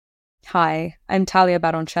Hi, I'm Talia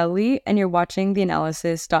Baroncelli, and you're watching the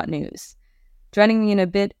analysis.news. Joining me in a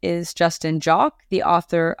bit is Justin Joque, the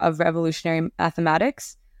author of Revolutionary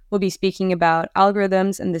Mathematics. We'll be speaking about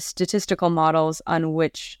algorithms and the statistical models on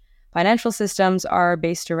which financial systems are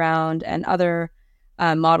based around and other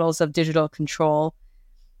models of digital control.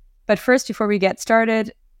 But first, before we get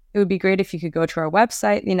started, it would be great if you could go to our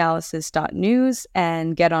website, theanalysis.news,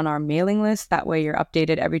 and get on our mailing list. That way you're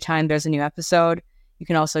updated every time there's a new episode. You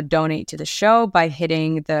can also donate to the show by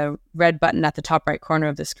hitting the red button at the top right corner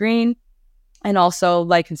of the screen. And also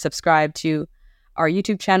like and subscribe to our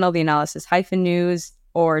YouTube channel, The Analysis-News,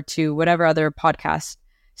 or to whatever other podcast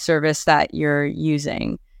service that you're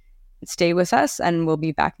using. Stay with us, and we'll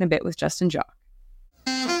be back in a bit with Justin Joque.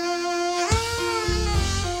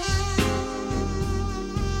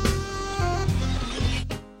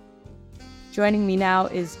 Joining me now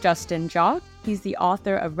is Justin Joque. He's the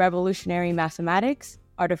author of Revolutionary Mathematics,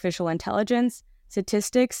 Artificial Intelligence,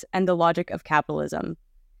 Statistics, and the Logic of Capitalism.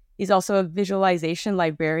 He's also a visualization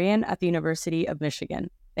librarian at the University of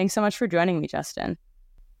Michigan. Thanks so much for joining me, Justin.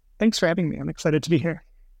 Thanks for having me. I'm excited to be here.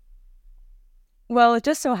 Well, it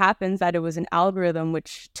just so happens that it was an algorithm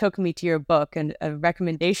which took me to your book, and a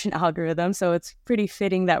recommendation algorithm, so it's pretty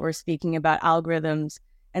fitting that we're speaking about algorithms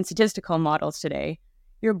and statistical models today.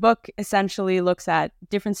 Your book essentially looks at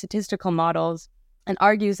different statistical models and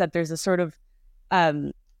argues that there's a sort of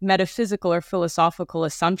metaphysical or philosophical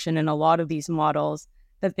assumption in a lot of these models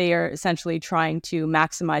that they are essentially trying to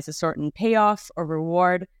maximize a certain payoff or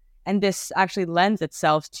reward. And this actually lends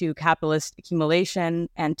itself to capitalist accumulation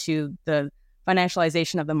and to the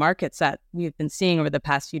financialization of the markets that we've been seeing over the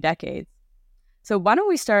past few decades. So why don't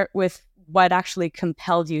we start with what actually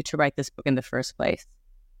compelled you to write this book in the first place?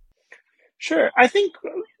 Sure. I think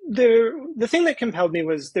the thing that compelled me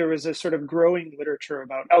was there was a sort of growing literature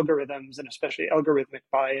about algorithms and especially algorithmic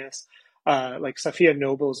bias, like Safiya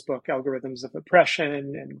Noble's book, Algorithms of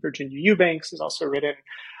Oppression, and Virginia Eubanks has also written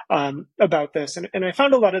about this. And I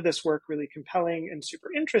found a lot of this work really compelling and super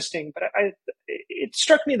interesting, but it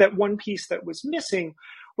struck me that one piece that was missing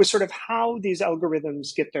was sort of how these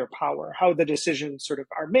algorithms get their power, how the decisions sort of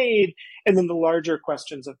are made, and then the larger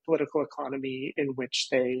questions of political economy in which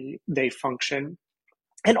they function.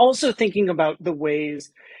 And also thinking about the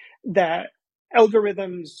ways that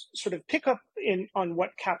algorithms sort of pick up on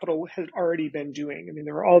what capital had already been doing. I mean,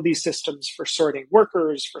 there were all these systems for sorting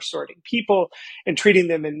workers, for sorting people, and treating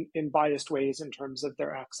them in biased ways in terms of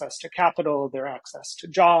their access to capital, their access to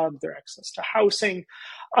job, their access to housing.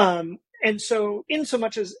 And so in so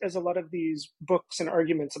much as a lot of these books and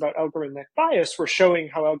arguments about algorithmic bias were showing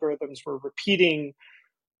how algorithms were repeating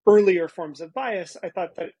earlier forms of bias, I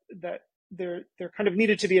thought that there kind of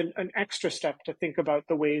needed to be an extra step to think about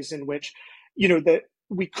the ways in which, that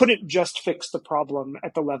we couldn't just fix the problem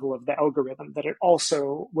at the level of the algorithm, that it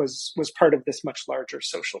also was part of this much larger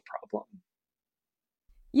social problem.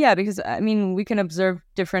 Yeah, because we can observe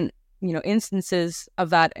different instances of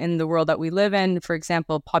that in the world that we live in. For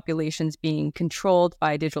example, populations being controlled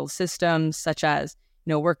by digital systems such as,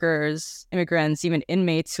 workers, immigrants, even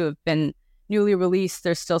inmates who have been newly released.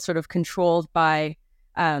 They're still sort of controlled by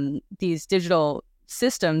these digital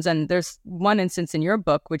systems. And there's one instance in your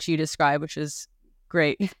book, which you describe, which is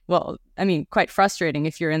great. Well, quite frustrating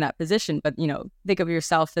if you're in that position. But, think of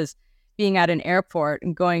yourself as being at an airport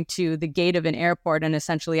and going to the gate of an airport and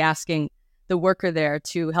essentially asking the worker there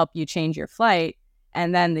to help you change your flight.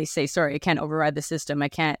 And then they say, sorry, I can't override the system. I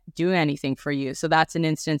can't do anything for you. So that's an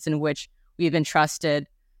instance in which we've entrusted,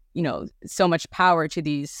 so much power to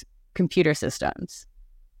these computer systems.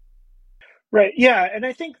 Right. Yeah. And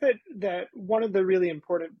I think that one of the really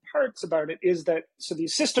important parts about it is that, so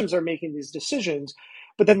these systems are making these decisions,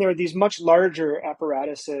 but then there are these much larger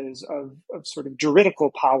apparatuses of sort of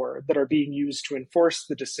juridical power that are being used to enforce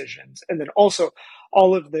the decisions. And then also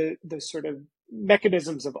all of the sort of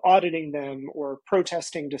mechanisms of auditing them or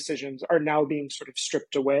protesting decisions are now being sort of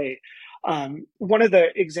stripped away. One of the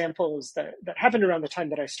examples that happened around the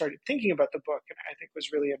time that I started thinking about the book, and I think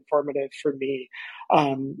was really informative for me,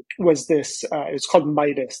 was this, it's called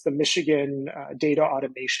MIDAS, the Michigan Data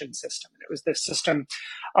Automation System. And it was this system,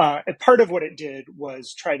 and part of what it did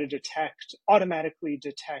was try to automatically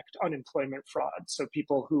detect unemployment fraud. So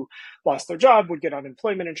people who lost their job would get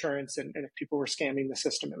unemployment insurance, and if people were scamming the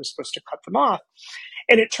system, it was supposed to cut them off.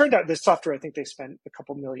 And it turned out this software, I think they spent a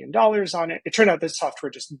couple $1 million on it. It turned out this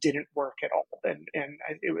software just didn't work at all. And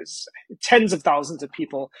it was tens of thousands of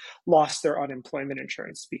people lost their unemployment unemployment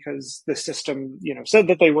insurance because the system, said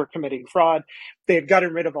that they were committing fraud. They had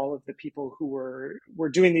gotten rid of all of the people who were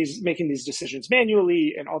making these decisions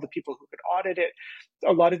manually, and all the people who could audit it.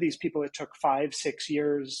 A lot of these people, it took 5-6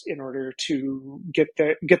 years in order to get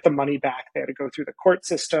the money back. They had to go through the court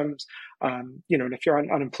systems. And if you're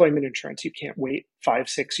on unemployment insurance, you can't wait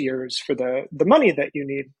 5-6 years for the money that you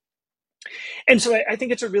need. And so I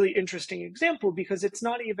think it's a really interesting example because it's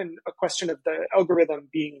not even a question of the algorithm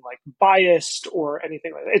being like biased or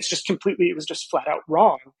anything like that. It was just flat out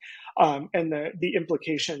wrong. And the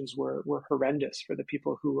implications were horrendous for the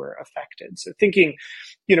people who were affected. So thinking,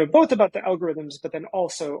 both about the algorithms, but then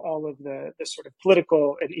also all of the sort of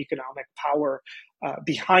political and economic power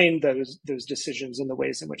behind those decisions and the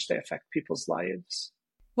ways in which they affect people's lives.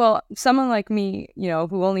 Well, someone like me,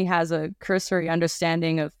 who only has a cursory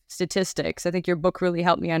understanding of statistics, I think your book really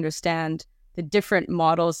helped me understand the different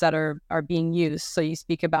models that are being used. So you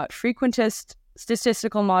speak about frequentist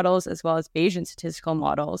statistical models as well as Bayesian statistical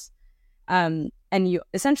models. And you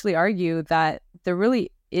essentially argue that there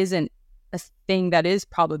really isn't a thing that is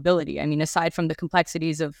probability. I mean, aside from the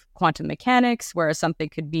complexities of quantum mechanics, where something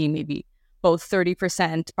could be maybe both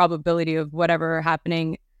 30% probability of whatever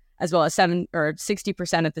happening as well as 7 or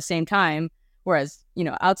 60% at the same time. Whereas,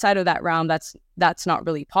 outside of that realm, that's not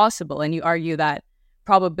really possible. And you argue that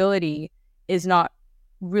probability is not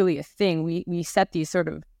really a thing. We set these sort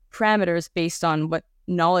of parameters based on what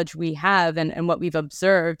knowledge we have and what we've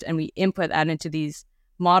observed, and we input that into these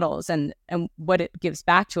models. And what it gives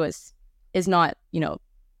back to us is not,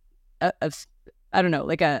 a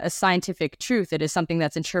scientific truth. It is something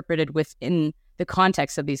that's interpreted within the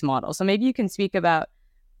context of these models. So maybe you can speak about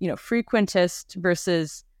frequentist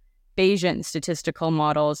versus Bayesian statistical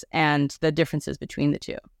models and the differences between the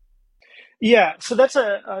two. Yeah, so that's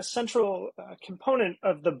a central component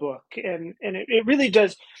of the book, and it really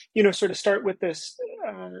does, sort of start with this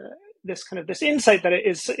this insight that it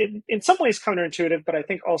is in some ways counterintuitive, but I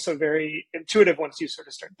think also very intuitive once you sort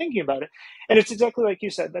of start thinking about it. And it's exactly like you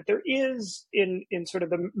said, that there is in sort of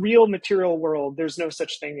the real material world, there's no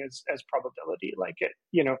such thing as probability. Like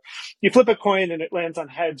you flip a coin and it lands on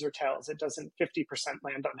heads or tails. It doesn't 50%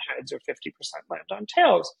 land on heads or 50% land on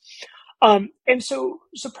tails. And so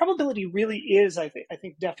probability really is, I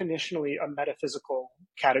think, definitionally a metaphysical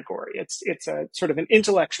category. It's a sort of an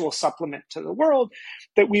intellectual supplement to the world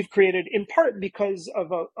that we've created in part because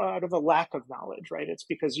out of a lack of knowledge, right? It's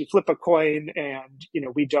because you flip a coin and,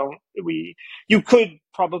 you could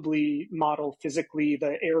probably model physically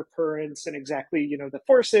the air currents and exactly, the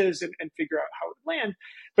forces and figure out how it would land.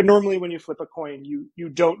 But normally when you flip a coin, you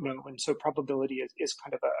don't know. And so probability is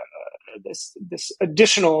kind of this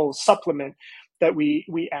additional supplement that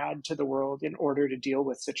we add to the world in order to deal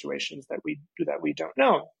with situations that we don't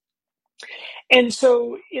know. And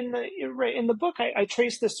so in the book, I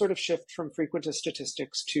trace this sort of shift from frequentist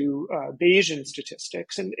statistics to Bayesian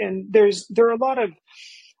statistics, and there are a lot of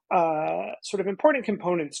sort of important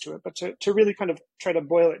components to it, but to really kind of try to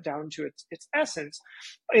boil it down to its essence,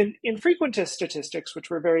 in frequentist statistics,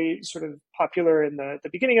 which were very sort of popular in the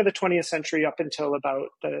beginning of the 20th century up until about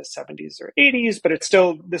the 70s or 80s, but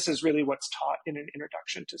this is really what's taught in an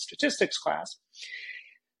introduction to statistics class.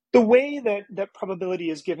 The way that probability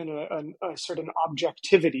is given a certain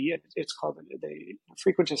objectivity, it's called, the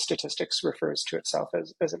frequentist statistics refers to itself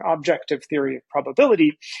as an objective theory of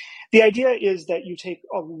probability. The idea is that you take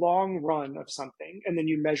a long run of something and then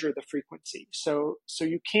you measure the frequency. So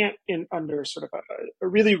you can't, under sort of a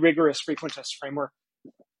really rigorous frequentist framework,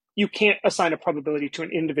 you can't assign a probability to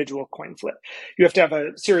an individual coin flip. You have to have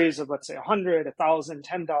a series of, let's say, 100, 1,000,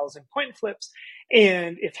 10,000 coin flips.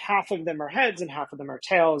 And if half of them are heads and half of them are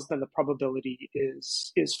tails, then the probability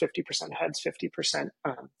is 50% heads, 50%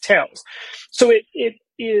 tails. So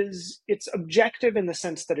it's objective in the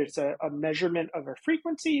sense that it's a measurement of a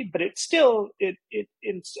frequency, but it still, in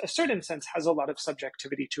a certain sense, has a lot of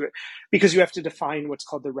subjectivity to it because you have to define what's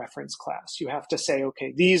called the reference class. You have to say,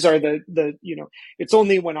 okay, these are it's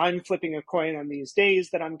only when I'm flipping a coin on these days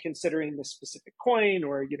that I'm considering this specific coin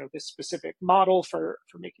or, this specific model for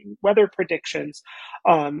making weather predictions.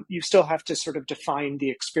 You still have to sort of define the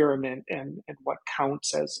experiment and what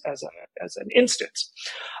counts as an instance.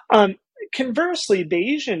 Conversely,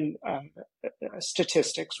 Bayesian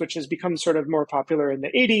statistics, which has become sort of more popular in the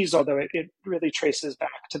 80s, although it really traces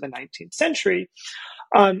back to the 19th century,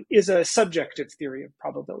 is a subjective theory of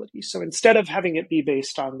probability. So instead of having it be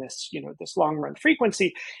based on this, this long run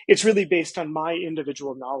frequency, it's really based on my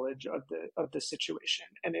individual knowledge of the situation.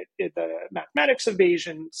 And the mathematics of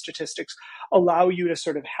Bayesian statistics allow you to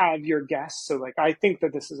sort of have your guess. So like, I think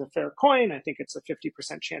that this is a fair coin. I think it's a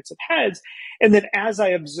 50% chance of heads. And then as I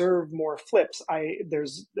observe more flips,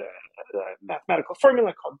 there's the mathematical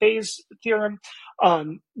formula called Bayes' theorem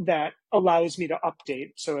that allows me to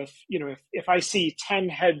update. So if I see 10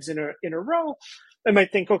 heads in a row, I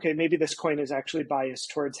might think, okay, maybe this coin is actually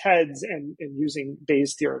biased towards heads, and using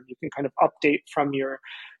Bayes' theorem, you can kind of update from your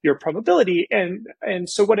probability. And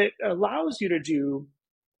so what it allows you to do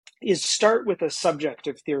is start with a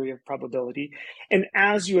subjective theory of probability. And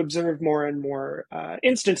as you observe more and more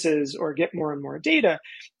instances or get more and more data,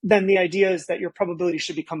 then the idea is that your probability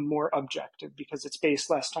should become more objective because it's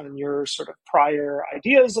based less on your sort of prior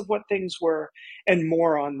ideas of what things were and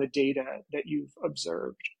more on the data that you've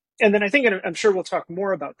observed. And then I think, and I'm sure we'll talk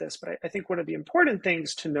more about this, but I think one of the important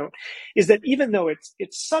things to note is that even though it's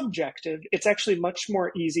subjective, it's actually much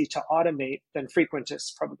more easy to automate than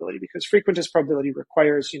frequentist probability, because frequentist probability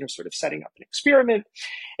requires, sort of setting up an experiment,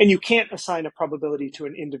 and you can't assign a probability to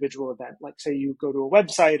an individual event. Like say you go to a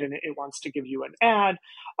website and it wants to give you an ad.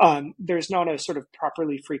 There's not a sort of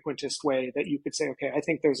properly frequentist way that you could say, okay, I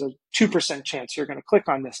think there's a 2% chance you're going to click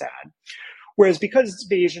on this ad. Whereas because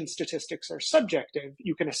Bayesian statistics are subjective,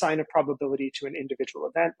 you can assign a probability to an individual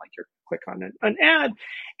event, like you click on an ad,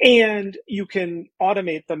 and you can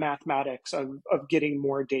automate the mathematics of getting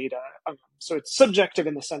more data. So it's subjective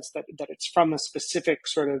in the sense that it's from a specific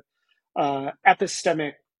sort of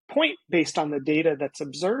epistemic point based on the data that's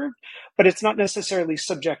observed, but it's not necessarily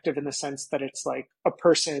subjective in the sense that it's like a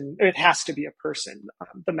person, it has to be a person.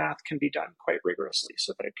 The math can be done quite rigorously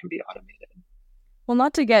so that it can be automated. Well,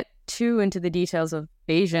 not to get too into the details of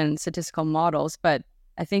Bayesian statistical models, but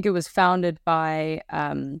I think it was founded by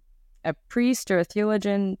a priest or a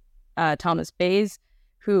theologian, Thomas Bayes,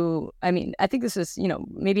 who, I think this is,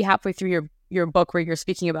 maybe halfway through your book where you're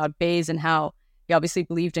speaking about Bayes and how he obviously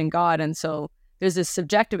believed in God. And so there's this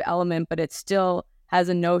subjective element, but it still has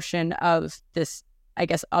a notion of this, I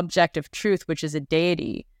guess, objective truth, which is a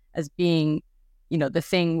deity as being, the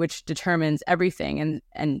thing which determines everything.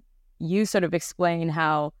 And you sort of explain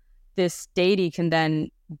how this deity can then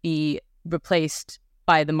be replaced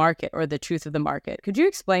by the market or the truth of the market. Could you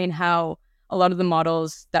explain how a lot of the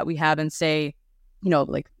models that we have in, say,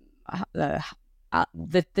 like the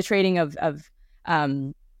trading of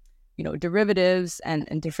derivatives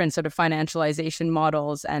and different sort of financialization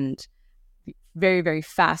models and very, very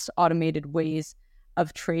fast automated ways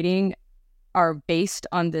of trading are based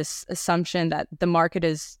on this assumption that the market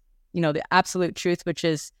is, the absolute truth, which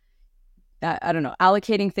is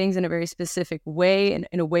allocating things in a very specific way,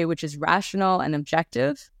 in a way which is rational and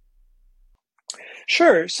objective?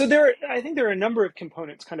 Sure. So I think there are a number of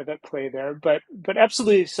components kind of at play there, but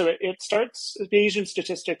absolutely. So it starts, Bayesian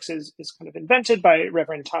statistics is kind of invented by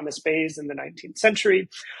Reverend Thomas Bayes in the 19th century.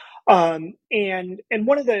 And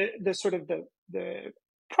one of the sort of the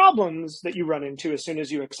problems that you run into as soon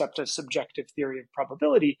as you accept a subjective theory of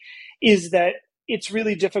probability is that it's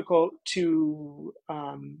really difficult to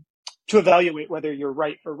evaluate whether you're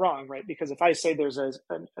right or wrong, right? Because if I say there's a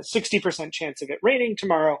 60% chance of it raining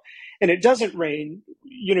tomorrow and it doesn't rain,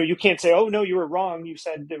 you can't say, oh, no, you were wrong. You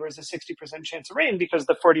said there was a 60% chance of rain, because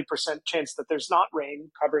the 40% chance that there's not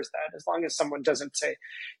rain covers that. As long as someone doesn't say,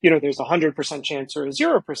 there's a 100% chance or a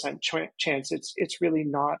 0% chance, it's really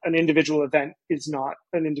not, an individual event is not,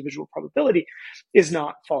 an individual probability is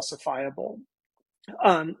not falsifiable.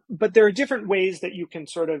 But there are different ways that you can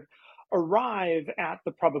sort of arrive at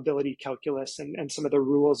the probability calculus and some of the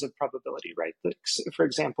rules of probability, right? For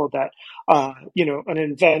example, that, an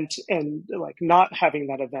event and like not having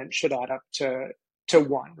that event should add up to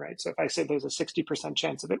 1, right? So if I say there's a 60%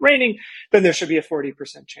 chance of it raining, then there should be a 40%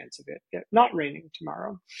 chance of it not raining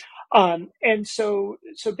tomorrow. And so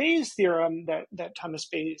Bayes' theorem that Thomas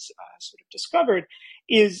Bayes sort of discovered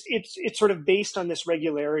it's sort of based on this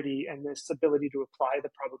regularity and this ability to apply the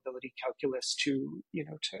probability calculus to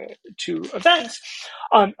events.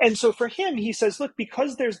 And so for him, he says, look,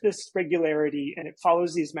 because there's this regularity and it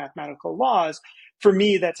follows these mathematical laws, for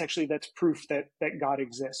me, that's proof that God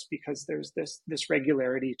exists, because there's this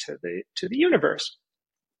regularity to the universe.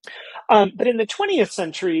 But in the 20th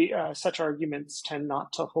century, such arguments tend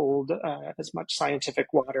not to hold as much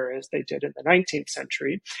scientific water as they did in the 19th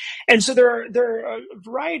century. And so there are a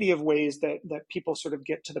variety of ways that people sort of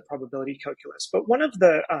get to the probability calculus. But one of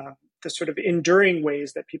the the sort of enduring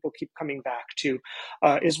ways that people keep coming back to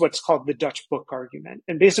is what's called the Dutch book argument.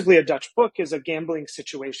 And basically, a Dutch book is a gambling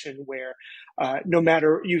situation where no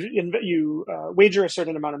matter you wager a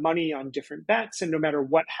certain amount of money on different bets, and no matter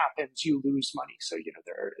what happens, you lose money. So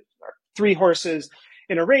there are three horses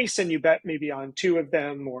in a race, and you bet maybe on two of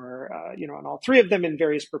them, or on all three of them in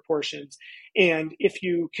various proportions. And if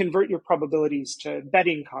you convert your probabilities to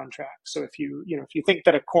betting contracts, so if you think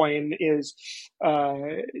that a coin is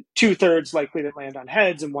 2/3 likely to land on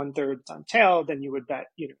heads and 1/3 on tail, then you would bet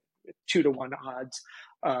 2-to-1 odds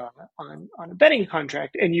on a betting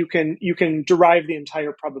contract, and you can derive the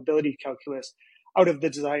entire probability calculus out of the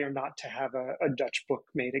desire not to have a Dutch book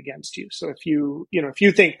made against you. So if you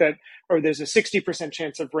think that, or there's a 60%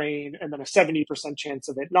 chance of rain and then a 70% chance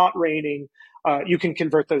of it not raining, you can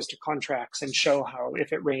convert those to contracts and show how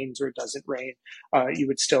if it rains or it doesn't rain, you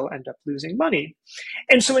would still end up losing money.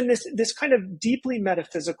 And so in this kind of deeply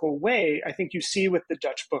metaphysical way, I think you see with the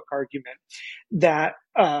Dutch book argument that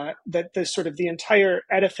the sort of the entire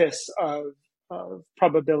edifice of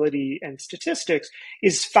probability and statistics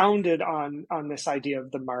is founded on this idea of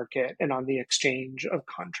the market and on the exchange of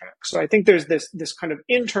contracts. So I think there's this kind of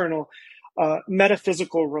internal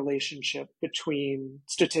metaphysical relationship between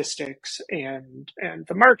statistics and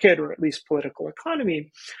the market, or at least political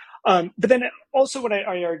economy. But then also what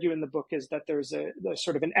I argue in the book is that there's a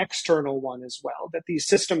sort of an external one as well, that these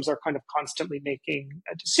systems are kind of constantly making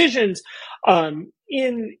decisions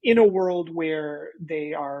in a world where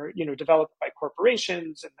they are developed by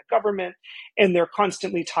corporations and the government, and they're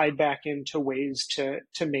constantly tied back into ways to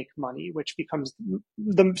make money, which becomes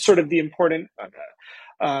the sort of the important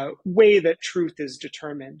way that truth is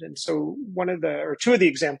determined. And so two of the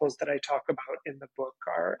examples that I talk about in the book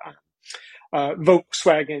are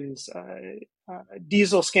Volkswagen's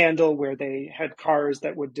diesel scandal, where they had cars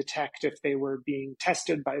that would detect if they were being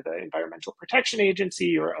tested by the Environmental Protection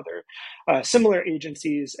Agency or other similar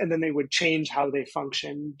agencies, and then they would change how they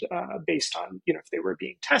functioned based on if they were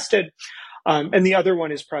being tested. And the other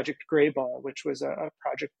one is Project Greyball, which was a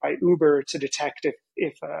project by Uber to detect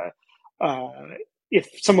if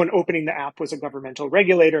someone opening the app was a governmental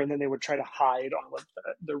regulator, and then they would try to hide all of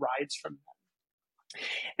the rides from them.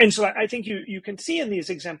 And so I think you can see in these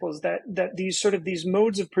examples that these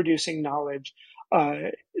modes of producing knowledge,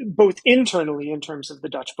 both internally in terms of the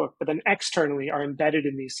Dutch book, but then externally are embedded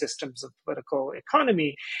in these systems of political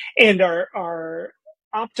economy, and are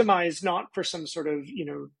optimized not for some sort of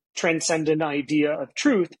transcendent idea of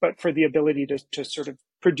truth, but for the ability to sort of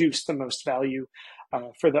produce the most value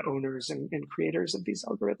for the owners and creators of these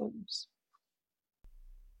algorithms.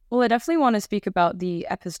 Well, I definitely want to speak about the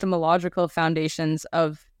epistemological foundations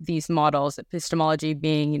of these models, epistemology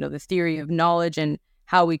being, the theory of knowledge and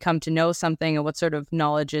how we come to know something and what sort of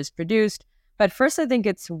knowledge is produced. But first, I think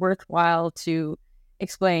it's worthwhile to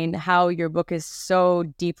explain how your book is so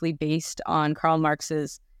deeply based on Karl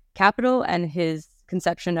Marx's Capital and his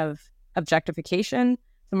conception of objectification.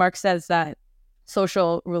 So Marx says that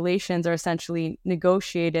social relations are essentially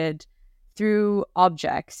negotiated through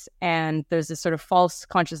objects, and there's this sort of false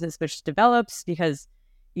consciousness which develops because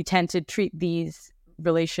you tend to treat these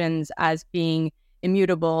relations as being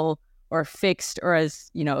immutable or fixed, or as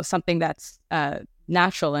something that's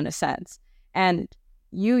natural in a sense. And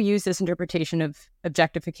you use this interpretation of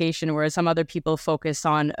objectification, whereas some other people focus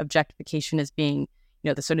on objectification as being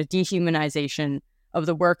the sort of dehumanization of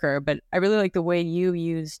the worker. But I really like the way you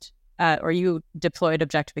used or you deployed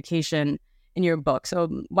objectification in your book. So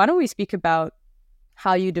why don't we speak about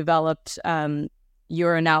how you developed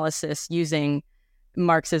your analysis using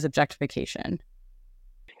Marx's objectification?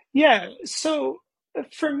 Yeah. So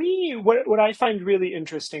for me, what I find really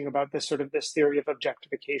interesting about this theory of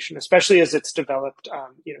objectification, especially as it's developed,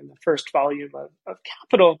 in the first volume of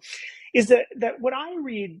Capital, is that what I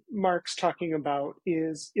read Marx talking about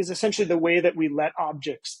is essentially the way that we let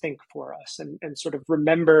objects think for us and sort of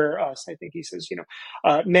remember us. I think he says,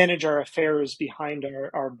 manage our affairs behind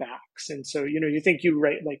our backs. And so, you think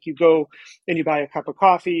like you go and you buy a cup of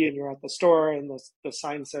coffee and you're at the store and the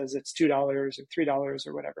sign says it's $2 or $3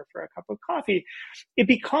 or whatever for a cup of coffee. It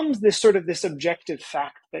becomes this objective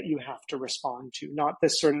fact that you have to respond to, not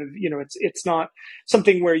this sort of, it's not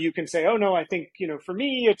something where you can say, oh no, I think, for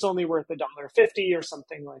me, it's only worth $1.50 or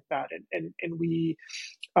something like that. And we,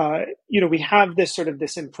 we have this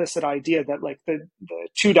implicit idea that like the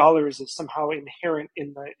 $2 is somehow inherent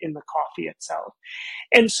in the coffee itself.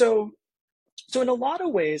 And so in a lot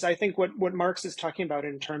of ways, I think what Marx is talking about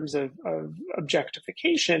in terms of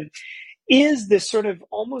objectification is this sort of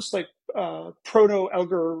almost like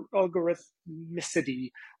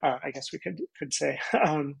proto-algorithmicity, I guess we could say.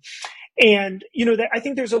 And that I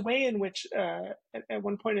think there's a way in which at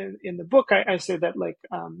one point in the book I say that like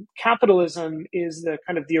capitalism is the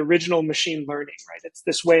kind of the original machine learning, right? It's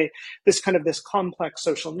this way, this complex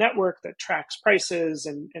social network that tracks prices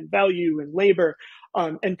and value and labor,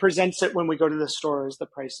 and presents it when we go to the store as the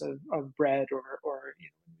price of bread, or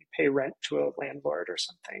we pay rent to a landlord or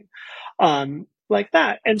something. Like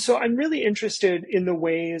that. And so I'm really interested in the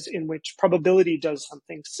ways in which probability does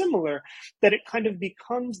something similar, that it kind of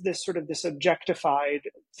becomes this sort of this objectified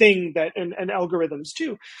thing that, and algorithms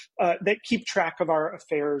too, that keep track of our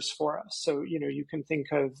affairs for us. So, you can think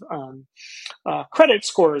of credit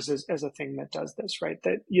scores as a thing that does this, right?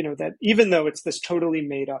 That, that even though it's this totally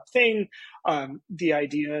made up thing, the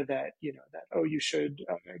idea that, that, oh, you should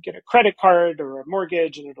get a credit card or a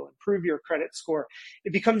mortgage and it'll improve your credit score.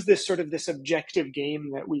 It becomes this sort of this objective game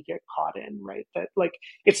that we get caught in, right? That like,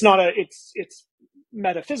 it's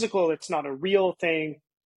metaphysical. It's not a real thing,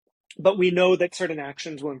 but we know that certain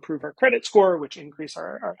actions will improve our credit score, which increase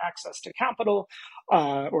our access to capital,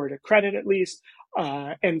 or to credit at least.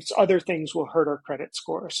 And other things will hurt our credit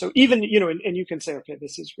score. So even, and you can say, okay,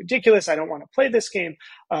 this is ridiculous. I don't want to play this game.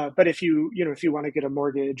 But if you want to get a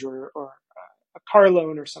mortgage or a car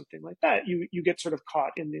loan or something like that, you get sort of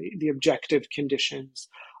caught in the objective conditions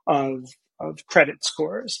of credit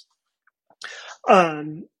scores.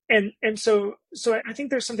 And so I think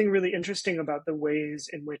there's something really interesting about the ways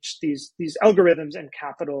in which these algorithms and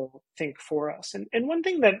capital think for us. And one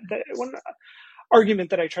thing one argument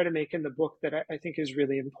that I try to make in the book that I think is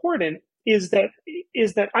really important is that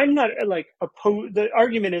I'm not like the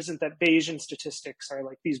argument isn't that Bayesian statistics are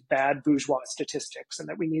like these bad bourgeois statistics and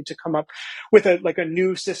that we need to come up with a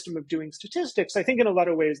new system of doing statistics. I think in a lot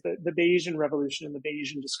of ways the Bayesian revolution and the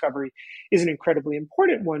Bayesian discovery is an incredibly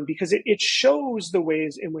important one, because it shows the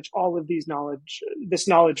ways in which all of this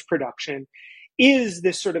knowledge production is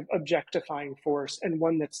this sort of objectifying force, and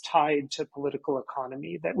one that's tied to political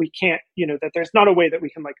economy, that we can't, that there's not a way that we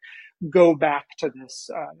can like go back to this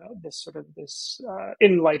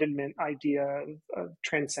enlightenment idea of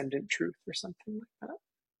transcendent truth or something like that.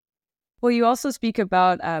 Well, you also speak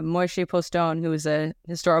about Moishe Postone, who is a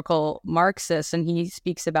historical Marxist, and he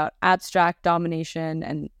speaks about abstract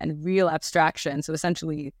domination and real abstraction. So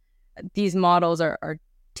essentially, these models are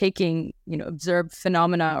taking, observed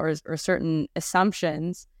phenomena or certain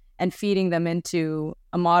assumptions and feeding them into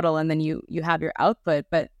a model, and then you have your output.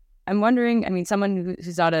 But I'm wondering, someone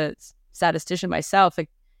who's not a statistician myself, like,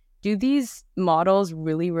 do these models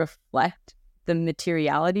really reflect the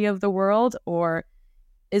materiality of the world, or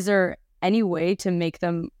is there any way to make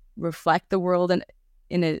them reflect the world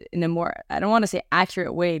in a more, I don't want to say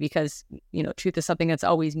accurate way, because truth is something that's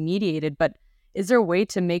always mediated, but is there a way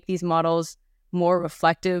to make these models more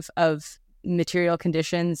reflective of material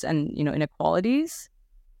conditions and inequalities?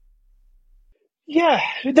 Yeah,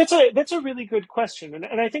 that's a really good question,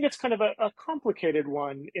 and I think it's kind of a complicated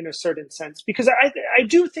one in a certain sense, because I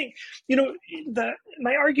do think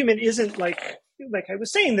my argument isn't like I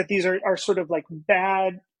was saying that these are sort of like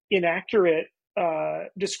bad, inaccurate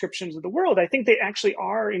descriptions of the world. I think they actually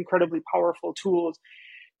are incredibly powerful tools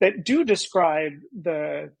that do describe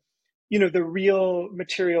the real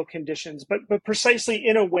material conditions, but precisely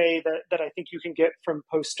in a way that I think you can get from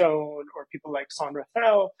Postone or people like Sandra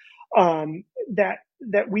Thel,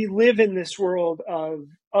 that we live in this world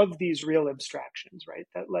of these real abstractions, right?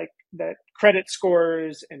 That credit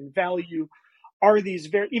scores and value are these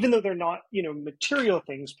very, even though they're not, material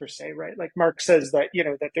things per se, right? Like Marx says that,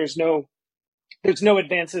 that there's no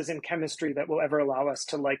advances in chemistry that will ever allow us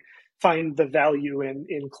to like find the value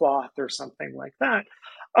in cloth or something like that.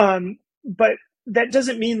 But that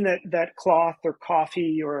doesn't mean that cloth or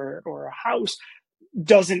coffee or a house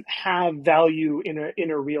doesn't have value in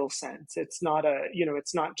a real sense. It's not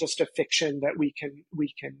it's not just a fiction that we can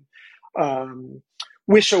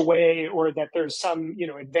wish away, or that there's some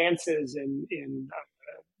advances in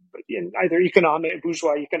either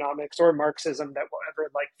bourgeois economics or Marxism that will ever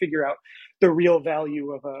like figure out the real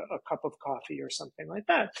value of a cup of coffee or something like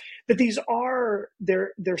that. But these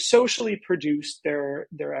they're socially produced,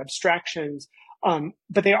 they're abstractions,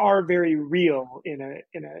 but they are very real in a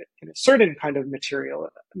certain kind of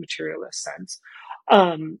materialist sense.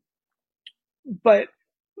 But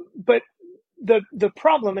the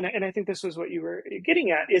problem, and I think this was what you were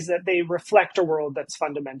getting at, is that they reflect a world that's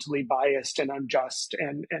fundamentally biased and unjust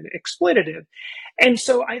and exploitative. And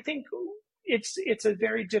so I think it's a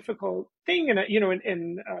very difficult thing. And I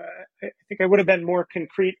think I would have been more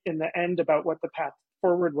concrete in the end about what the path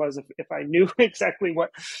forward was if I knew exactly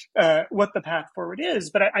what the path forward is.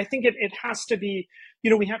 But I think it has to be,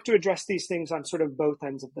 we have to address these things on sort of both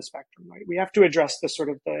ends of the spectrum, right? We have to address the sort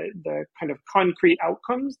of the kind of concrete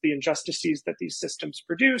outcomes, the injustices that these systems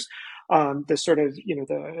produce, the sort of,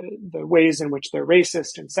 the ways in which they're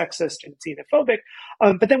racist and sexist and xenophobic.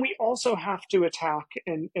 But then we also have to attack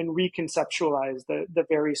and reconceptualize the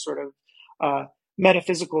very sort of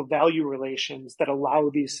metaphysical value relations that allow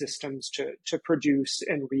these systems to produce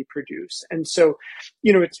and reproduce. And so,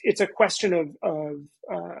 it's a question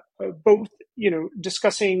of both,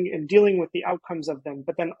 discussing and dealing with the outcomes of them,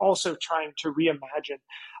 but then also trying to reimagine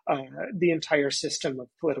the entire system of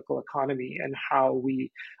political economy and how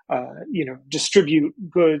we, distribute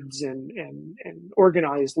goods and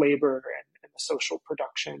organize labor and the social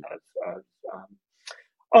production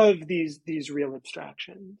of these real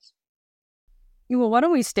abstractions. Well, why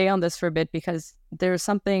don't we stay on this for a bit, because there's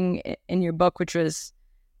something in your book which was,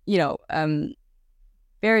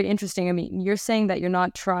 very interesting. I mean, you're saying that you're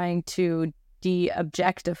not trying to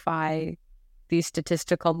de-objectify these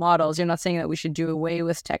statistical models. You're not saying that we should do away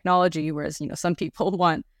with technology, whereas, some people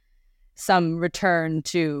want some return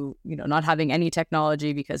to, not having any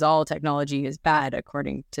technology because all technology is bad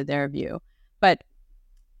according to their view. But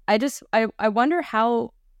I wonder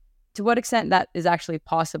to what extent that is actually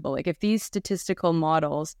possible. Like, if these statistical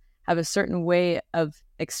models have a certain way of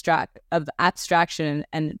abstraction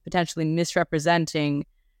and potentially misrepresenting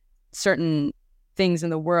certain things in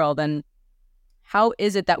the world, and how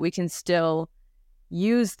is it that we can still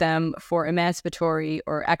use them for emancipatory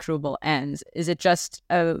or equitable ends? Is it just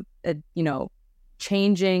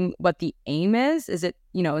changing what the aim is? Is it,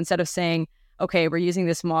 instead of saying, okay, we're using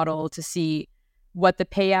this model to see what the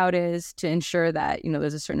payout is to ensure that,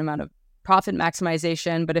 there's a certain amount of profit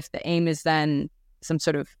maximization, but if the aim is then some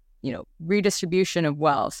sort of, redistribution of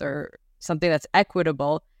wealth or something that's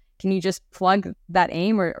equitable, can you just plug that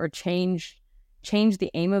aim or change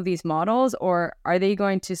the aim of these models? Or are they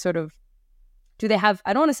going to sort of, do they have,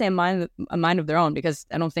 I don't want to say a mind of their own, because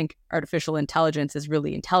I don't think artificial intelligence is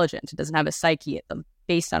really intelligent. It doesn't have a psyche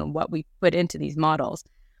based on what we put into these models.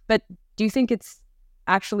 But do you think it's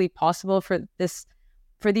actually possible for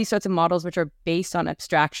these sorts of models, which are based on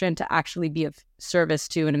abstraction, to actually be of service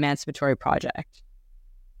to an emancipatory project?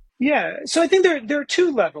 Yeah, so I think there are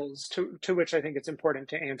two levels to which I think it's important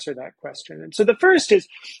to answer that question. And so the first is,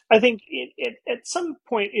 I think at some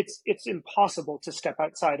point it's impossible to step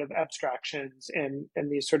outside of abstractions and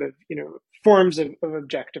these sort of forms of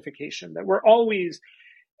objectification, that we're always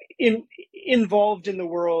involved in the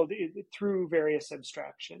world through various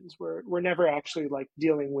abstractions. We're never actually like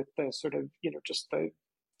dealing with the sort of just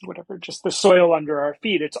the soil under our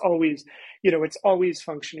feet. It's always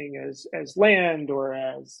functioning as land, or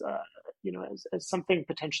as something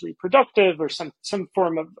potentially productive, or some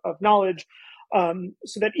form of knowledge.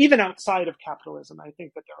 So that even outside of capitalism, I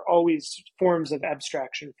think that there are always forms of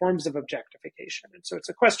abstraction, forms of objectification. And so it's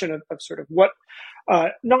a question of sort of what,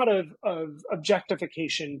 not of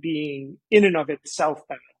objectification being in and of itself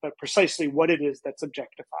bad, but precisely what it is that's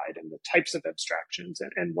objectified, and the types of abstractions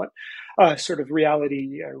and what sort of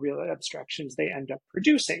reality, real abstractions they end up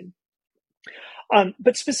producing.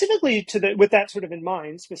 But specifically with that sort of in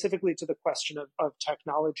mind, specifically to the question of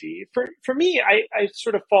technology, for me, I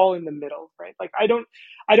sort of fall in the middle, right? Like, I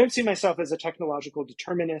don't see myself as a technological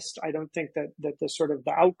determinist. I don't think that the sort of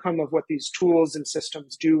the outcome of what these tools and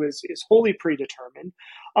systems do is wholly predetermined.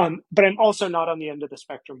 But I'm also not on the end of the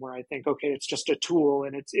spectrum where I think, okay, it's just a tool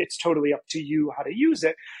and it's totally up to you how to use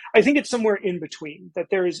it. I think it's somewhere in between, that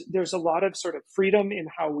there's a lot of sort of freedom in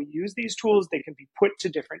how we use these tools. They can be put to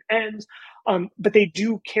different ends, but they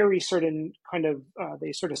do carry certain kind of,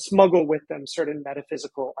 they sort of smuggle with them certain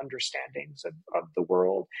metaphysical understandings of the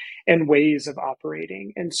world and ways of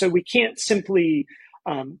operating. And so we can't simply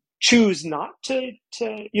choose not to,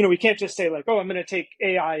 we can't just say like, oh, I'm going to take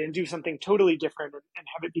AI and do something totally different and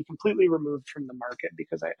have it be completely removed from the market,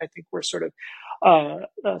 because I think we're sort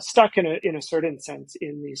of stuck in a certain sense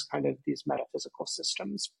in these metaphysical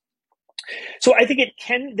systems. So I think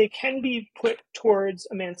they can be put towards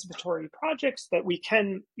emancipatory projects, that we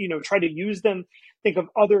can, try to use them, think of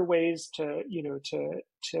other ways to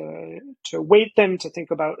weight them, to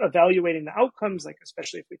think about evaluating the outcomes, like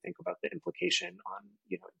especially if we think about the implication on,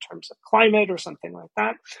 in terms of climate or something like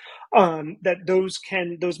that, that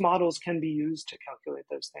those models can be used to calculate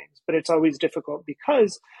those things. But it's always difficult,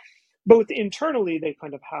 because both internally they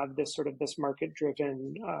kind of have this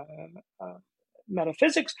market-driven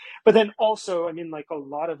metaphysics, but then also, like a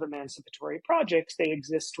lot of emancipatory projects, they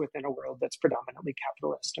exist within a world that's predominantly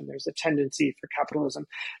capitalist, and there's a tendency for capitalism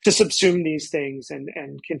to subsume these things and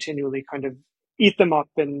continually kind of eat them up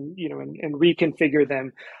and and reconfigure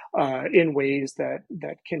them in ways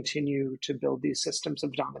that continue to build these systems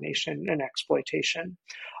of domination and exploitation.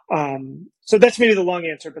 So that's maybe the long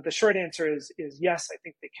answer, but the short answer is yes, I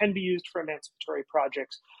think they can be used for emancipatory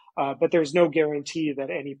projects, but there's no guarantee that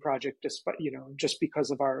any project, despite just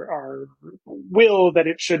because of our will that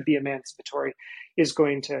it should be emancipatory, is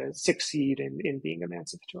going to succeed in being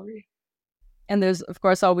emancipatory. And there's, of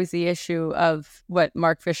course, always the issue of what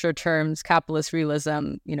Mark Fisher terms capitalist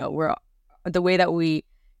realism. Where the way that we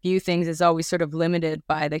view things is always sort of limited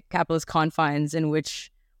by the capitalist confines in which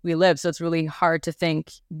we live. So it's really hard to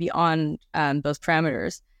think beyond those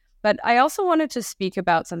parameters. But I also wanted to speak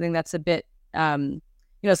about something that's a bit, something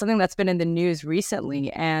that's been in the news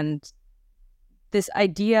recently, and this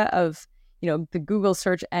idea of the Google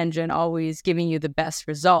search engine always giving you the best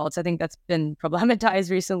results. I think that's been problematized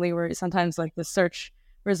recently, where sometimes like the search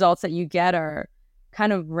results that you get are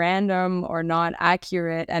kind of random or not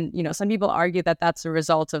accurate. And, some people argue that that's a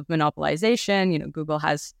result of monopolization. Google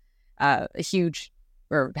has a huge,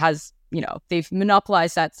 or has, they've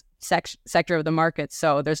monopolized that sector of the market.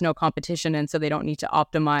 So there's no competition. And so they don't need to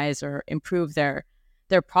optimize or improve their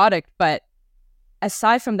product. But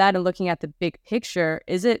aside from that, and looking at the big picture,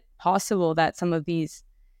 is it possible that some of these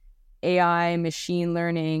AI machine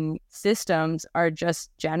learning systems are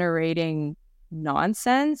just generating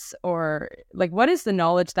nonsense? Or like, what is the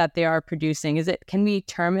knowledge that they are producing? Can we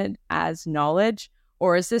term it as knowledge,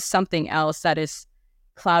 or is this something else that is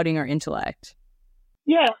clouding our intellect?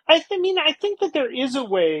 Yeah, I think that there is a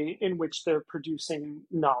way in which they're producing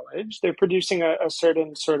knowledge. They're producing a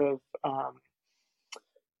certain sort of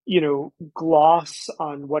gloss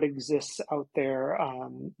on what exists out there.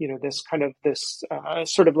 This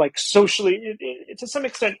sort of like socially, to some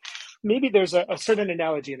extent, maybe there's a certain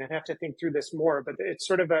analogy, and I'd have to think through this more, but it's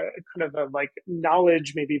sort of a kind of a like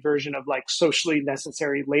knowledge, maybe version of like socially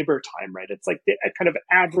necessary labor time, right? It's like a kind of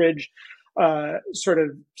average sort of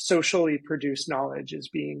socially produced knowledge is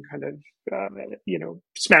being kind of,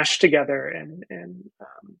 smashed together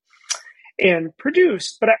and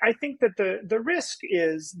produced. But I think that the risk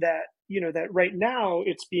is that that right now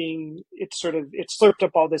it's slurped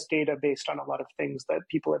up all this data based on a lot of things that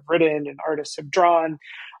people have written and artists have drawn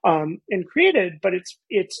and created. But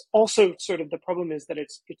it's also sort of, the problem is that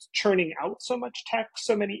it's churning out so much text,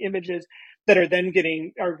 so many images that are then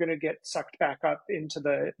going to get sucked back up into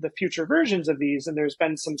the future versions of these. And there's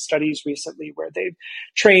been some studies recently where they've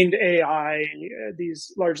trained AI,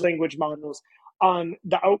 these large language models, on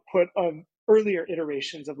the output of earlier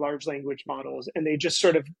iterations of large language models, and they just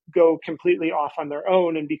sort of go completely off on their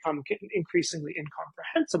own and become increasingly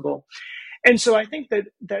incomprehensible. And so I think that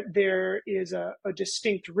there is a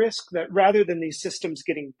distinct risk that rather than these systems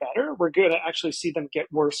getting better, we're going to actually see them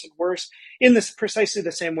get worse and worse, in this precisely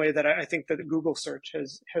the same way that I think that Google search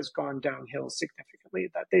has gone downhill significantly,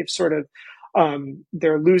 that they've sort of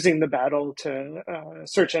they're losing the battle to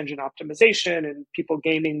search engine optimization and people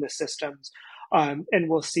gaming the systems. And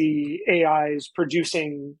we'll see AIs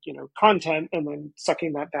producing, content and then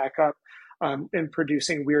sucking that back up and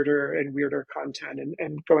producing weirder and weirder content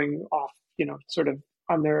and going off, sort of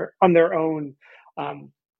on their own.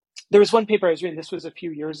 There was one paper I was reading, this was a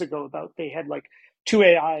few years ago, about they had like two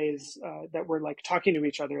AIs that were like talking to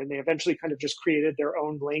each other, and they eventually kind of just created their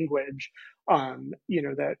own language,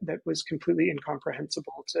 that was completely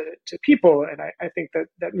incomprehensible to people. And I think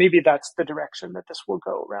that maybe that's the direction that this will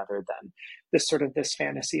go, rather than this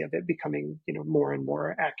fantasy of it becoming, more and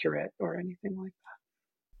more accurate or anything like that.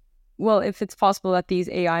 Well, if it's possible that these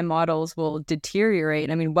AI models will deteriorate,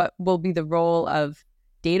 I mean, what will be the role of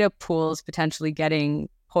data pools potentially getting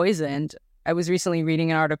poisoned? I was recently reading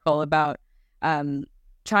an article about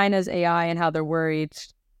China's AI and how they're worried,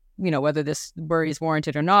 whether this worry is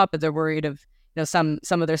warranted or not, but they're worried of, some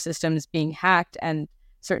of their systems being hacked and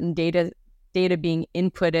certain data being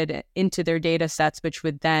inputted into their data sets, which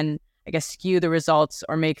would then, I guess, skew the results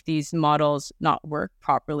or make these models not work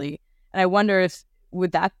properly. And I wonder if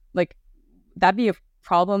would that be a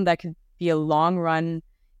problem that could be a long run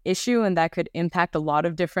issue and that could impact a lot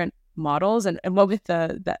of different models, and what would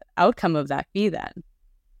the outcome of that be then?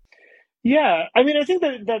 Yeah, I mean, I think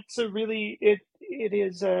that's it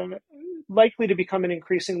is likely to become an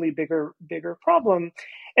increasingly bigger problem.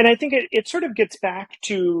 And I think it sort of gets back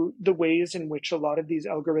to the ways in which a lot of these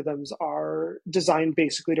algorithms are designed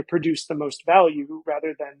basically to produce the most value,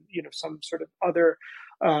 rather than, some sort of other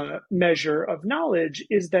measure of knowledge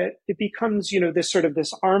is that it becomes, this sort of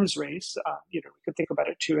this arms race. We could think about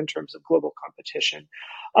it too in terms of global competition.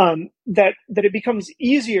 That it becomes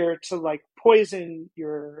easier to like poison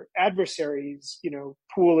your adversary's,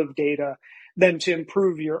 pool of data than to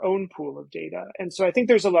improve your own pool of data. And so I think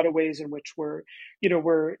there's a lot of ways in which where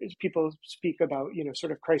people speak about,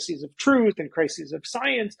 sort of crises of truth and crises of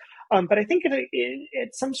science. But I think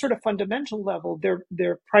at some sort of fundamental level,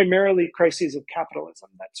 they're primarily crises of capitalism.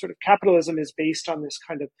 That sort of capitalism is based on this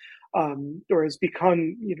kind of, or has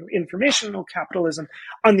become, informational capitalism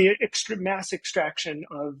on the mass extraction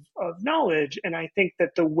of knowledge. And I think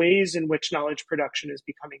that the ways in which knowledge production is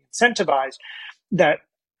becoming incentivized, that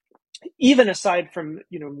even aside from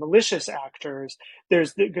malicious actors,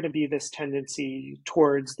 there's going to be this tendency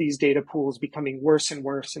towards these data pools becoming worse and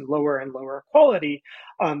worse and lower quality,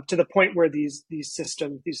 to the point where these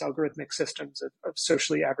systems, these algorithmic systems of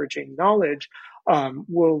socially averaging knowledge,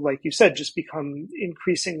 will, like you said, just become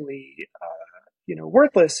increasingly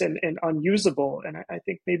worthless and unusable. And I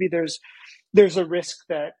think maybe there's a risk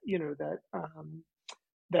that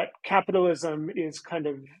that capitalism is kind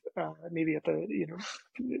of maybe at the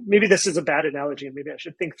maybe this is a bad analogy and maybe I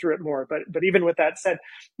should think through it more, but even with that said,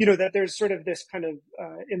 that there's sort of this kind of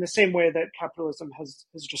in the same way that capitalism has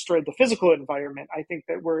destroyed the physical environment, I think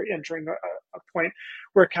that we're entering a point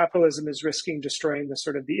where capitalism is risking destroying the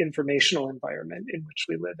sort of the informational environment in which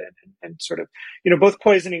we live in, and sort of both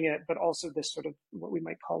poisoning it, but also this sort of what we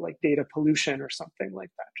might call like data pollution or something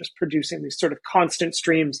like that, just producing these sort of constant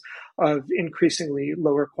streams of increasingly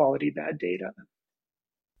lower quality bad data.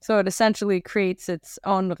 So it essentially creates its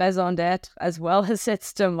own raison d'etre as well as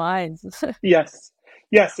its demise. Yes,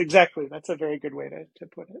 exactly. That's a very good way to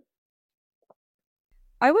put it.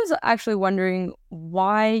 I was actually wondering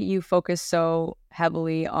why you focus so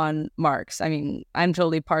heavily on Marx. I mean, I'm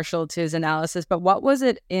totally partial to his analysis, but what was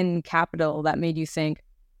it in Capital that made you think,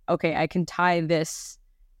 okay, I can tie this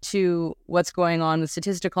to what's going on with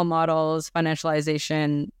statistical models,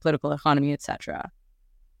 financialization, political economy, etc.?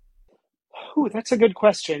 Ooh, that's a good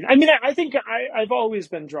question. I mean, I think I've always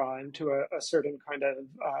been drawn to a certain kind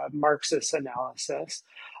of Marxist analysis.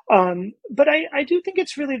 But I do think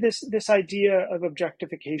it's really this idea of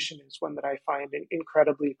objectification is one that I find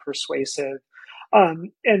incredibly persuasive.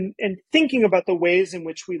 And thinking about the ways in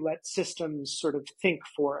which we let systems sort of think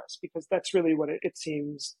for us, because that's really what it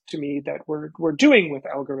seems to me that we're doing with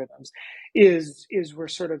algorithms, is we're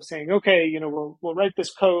sort of saying, okay, we'll write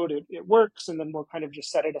this code, it works, and then we'll kind of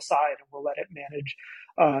just set it aside and we'll let it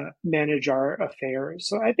manage our affairs.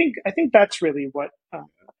 So I think that's really what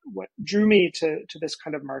drew me to this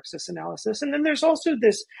kind of Marxist analysis. And then there's also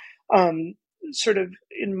this sort of,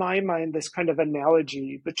 in my mind, this kind of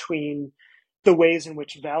analogy between the ways in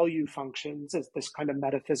which value functions as this kind of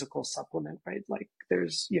metaphysical supplement, right? Like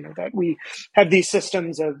there's, that we have these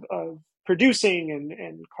systems of producing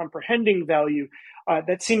and comprehending value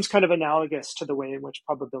that seems kind of analogous to the way in which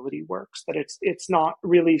probability works, that it's not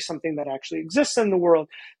really something that actually exists in the world,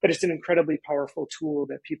 but it's an incredibly powerful tool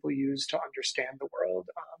that people use to understand the world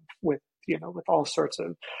with all sorts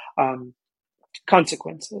of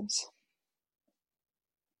consequences.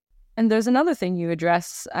 And there's another thing you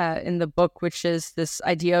address in the book, which is this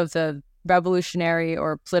idea of the revolutionary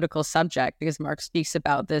or political subject, because Marx speaks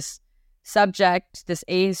about this subject, this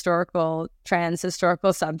ahistorical,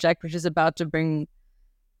 trans-historical subject, which is about to bring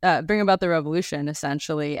about the revolution,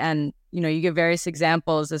 essentially. And, you give various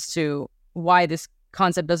examples as to why this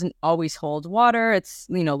concept doesn't always hold water. It's,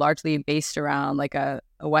 largely based around like a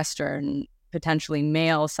Western, potentially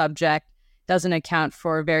male subject, doesn't account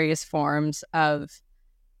for various forms of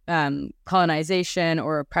colonization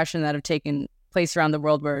or oppression that have taken place around the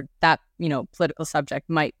world where that, political subject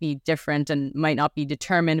might be different and might not be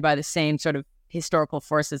determined by the same sort of historical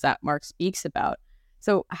forces that Marx speaks about.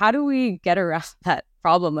 So how do we get around that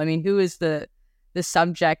problem? I mean, who is the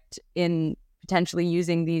subject in potentially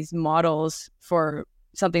using these models for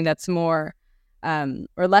something that's more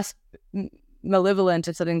or less malevolent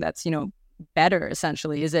to something that's, better,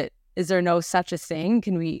 essentially? Is there no such a thing?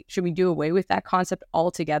 Should we do away with that concept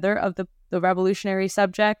altogether of the revolutionary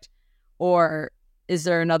subject, or is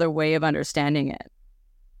there another way of understanding it?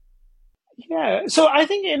 Yeah, so I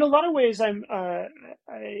think in a lot of ways, I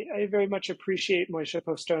very much appreciate Moshe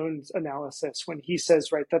Postone's analysis when he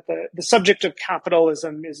says, right, that the subject of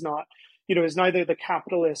capitalism is not, is neither the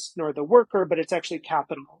capitalist nor the worker, but it's actually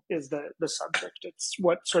capital is the subject. It's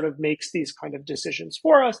what sort of makes these kind of decisions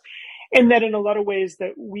for us. And that in a lot of ways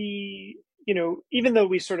that we even though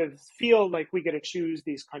we sort of feel like we get to choose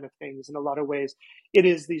these kind of things, in a lot of ways, it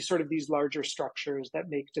is these larger structures that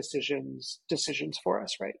make decisions for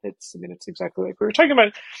us, right? It's exactly like we were talking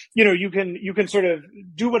about. You can sort of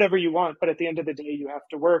do whatever you want, but at the end of the day, you have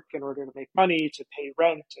to work in order to make money, to pay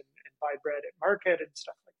rent and buy bread at market and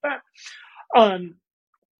stuff like that.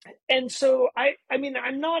 And so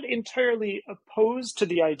I'm not entirely opposed to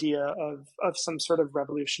the idea of some sort of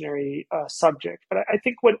revolutionary subject, but I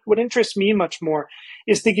think what interests me much more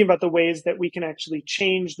is thinking about the ways that we can actually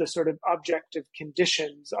change the sort of objective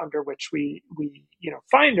conditions under which we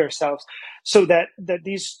find ourselves, so that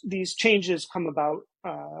these changes come about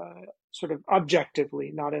sort of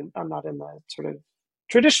objectively, not in the sort of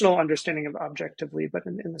traditional understanding of objectively, but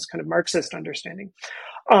in this kind of Marxist understanding.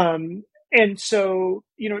 And so,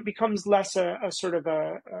 it becomes less a sort of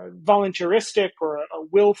a voluntaristic or a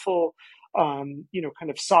willful, kind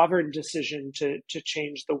of sovereign decision to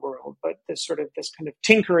change the world, but this kind of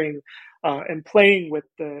tinkering and playing with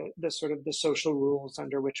the sort of the social rules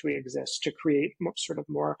under which we exist to create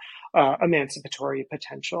more emancipatory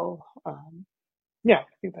potential. I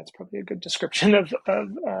think that's probably a good description of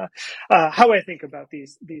how I think about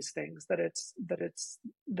these things.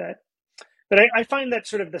 But I find that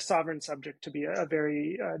sort of the sovereign subject to be a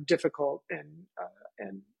very difficult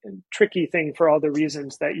and tricky thing for all the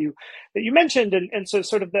reasons that you mentioned, and so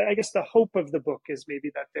sort of I guess the hope of the book is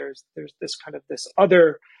maybe that there's this kind of this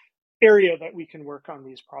other area that we can work on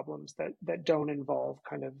these problems that don't involve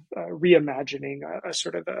kind of reimagining a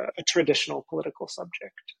sort of a traditional political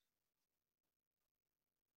subject.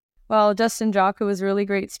 Well, Justin, Joque, it was really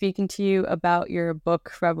great speaking to you about your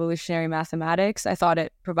book, Revolutionary Mathematics. I thought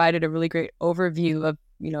it provided a really great overview of,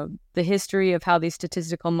 the history of how these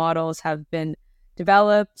statistical models have been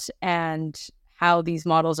developed and how these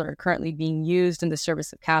models are currently being used in the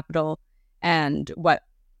service of capital and what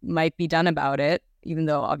might be done about it, even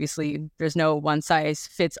though obviously there's no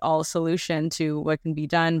one-size-fits-all solution to what can be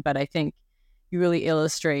done. But I think you really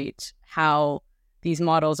illustrate how these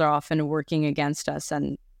models are often working against us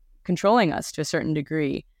and controlling us to a certain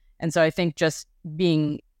degree. And so I think just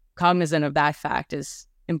being cognizant of that fact is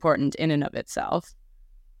important in and of itself.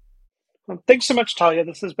 Well, thanks so much, Talia.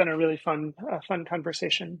 This has been a really fun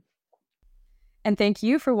conversation. And thank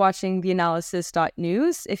you for watching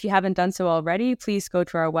theanalysis.news. If you haven't done so already, please go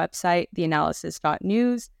to our website,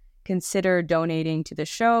 theanalysis.news. Consider donating to the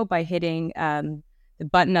show by hitting the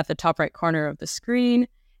button at the top right corner of the screen.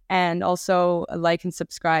 And also like and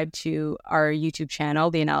subscribe to our YouTube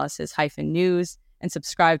channel, The Analysis-News, and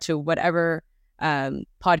subscribe to whatever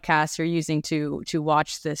podcasts you're using to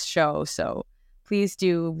watch this show. So please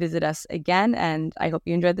do visit us again, and I hope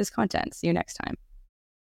you enjoyed this content. See you next time.